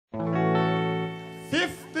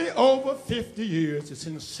over 50 years, the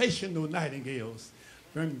Sensational Nightingales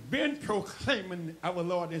have been proclaiming our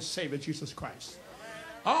Lord and Savior, Jesus Christ.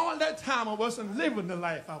 All that time I wasn't living the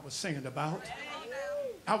life I was singing about.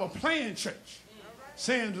 I was playing church,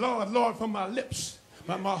 saying, Lord, Lord, from my lips,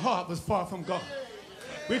 but my heart was far from God.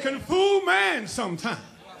 We can fool man sometime,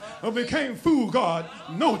 but we can't fool God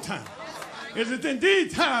no time. It is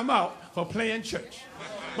indeed time out for playing church.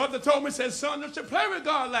 Mother told me, said, son, don't you play with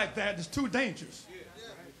God like that. It's too dangerous.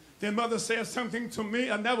 Then mother said something to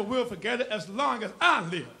me, I never will forget it as long as I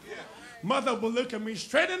live. Mother will look at me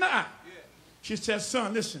straight in the eye. She said,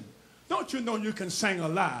 son, listen, don't you know you can sing a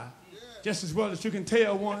lie just as well as you can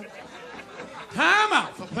tell one? Time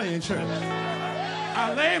out for playing church.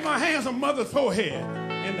 I laid my hands on mother's forehead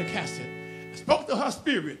in the casket. I spoke to her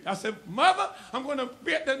spirit. I said, Mother, I'm going to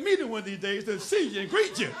be at that meeting one of these days to see you and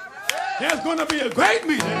greet you. There's going to be a great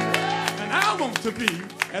meeting, and I want to be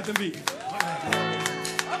at the meeting.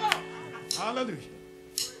 Hallelujah.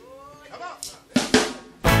 Come on.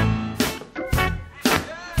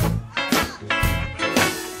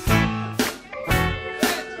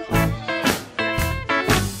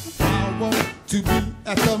 I want to be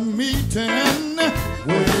at the meeting.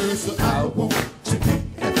 Yes, I want to be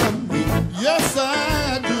at the meeting. Yes,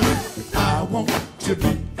 I do. I want to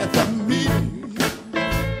be at the meeting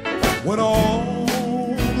when all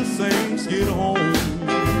the saints get home.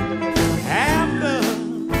 After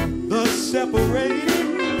the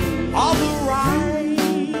separating of the right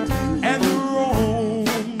and the wrong,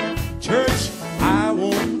 church, I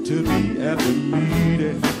want to be at the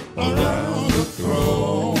meeting around the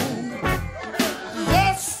throne.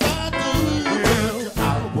 Yes, I do. Well, I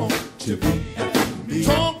want to be at the meeting.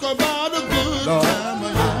 Talk about a good time.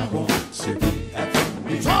 I want to be at the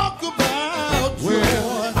meeting. Talk about your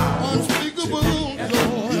unspeakable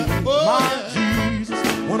joy. My Jesus,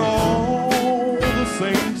 when all the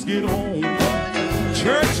saints get home,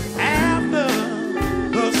 church, after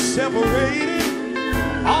the separating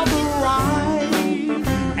of the right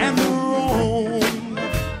and the wrong,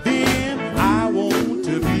 then I want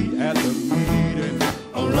to be at the meeting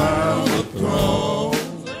around the throne.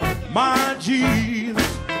 My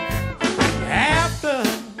Jesus, after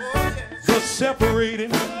the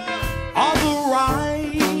separating of the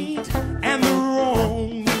right and the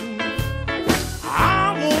wrong,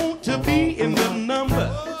 I want to be in the number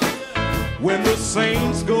when the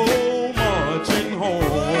saints go marching home.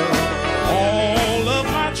 All of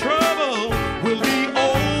my trouble will be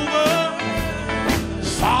over,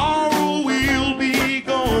 sorrow will be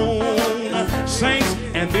gone, saints,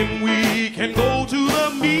 and then we can go to the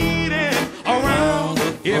meeting around.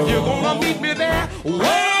 If you're gonna meet me there,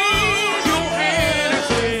 wave your hand and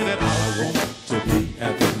say that I want to be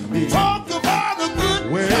at the meeting. Talk about a good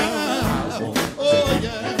time. Oh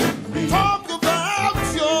yeah. Talk about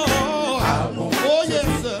your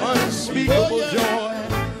unspeakable joy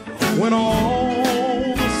when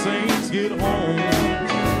all the saints get home.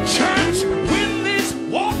 Church, when this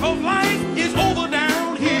walk of life is over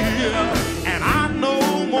down here and I no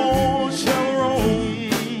more shall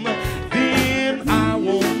roam, then I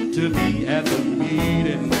want to be at the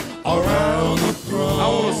meeting around the throne. I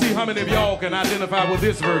want to see how many of y'all can identify with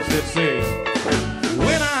this verse that says,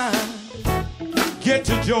 when I get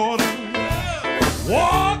to Jordan,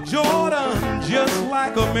 walk Jordan just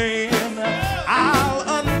like a man, I'll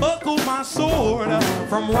unbuckle my sword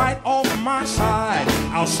from right off my side,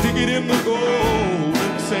 I'll stick it in the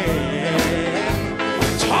golden sand,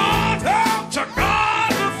 talk out to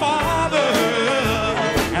God the Father,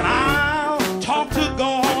 and I'll talk to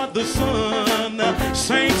God the Son,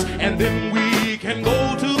 saints, and then we can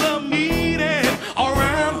go to the meeting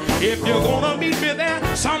around. If you're gonna meet me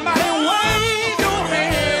there, somebody wave your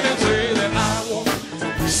hand and say that I want.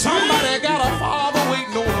 Somebody got a father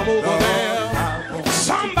waiting on them over there.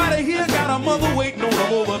 Somebody here got a mother waiting on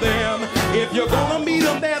them over there. If you're gonna meet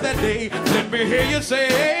them there that day, let me hear you say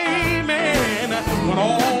amen. When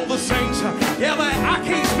all the saints, yeah, I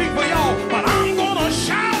can't speak for y'all, but I'm gonna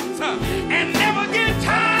shout and never get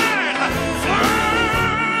tired, fly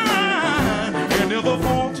and never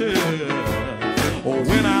falter. Or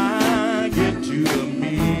when I get to the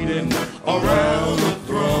meeting around the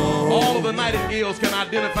throne. All of the nightingales can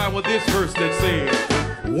identify with this verse that says,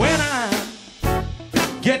 when I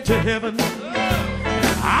get to heaven,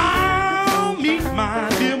 I'll meet my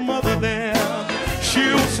dear mother there.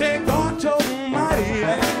 She'll say, God Almighty,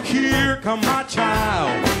 here come my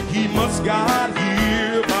child. He must God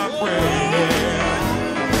hear my prayer.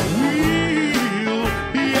 We'll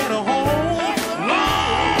be at a home,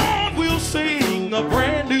 Lord, we'll sing a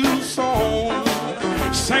brand new song,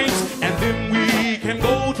 saints, and then we can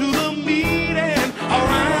go to the meeting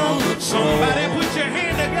around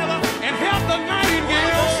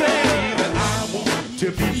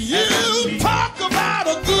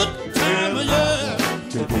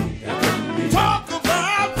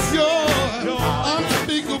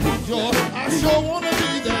sure want to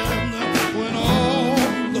be there when all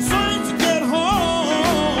the saints get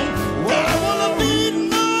home. Well, I want to be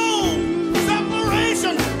no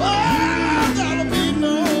separation. Oh, gotta be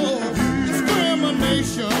no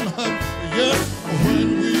discrimination. Yes, when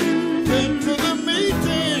we get to the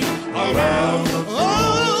meeting around the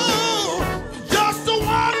throne. Just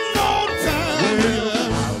one more time.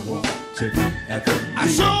 Well, I want to be at the meeting. I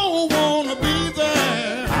sure want to be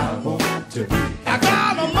there. I want to be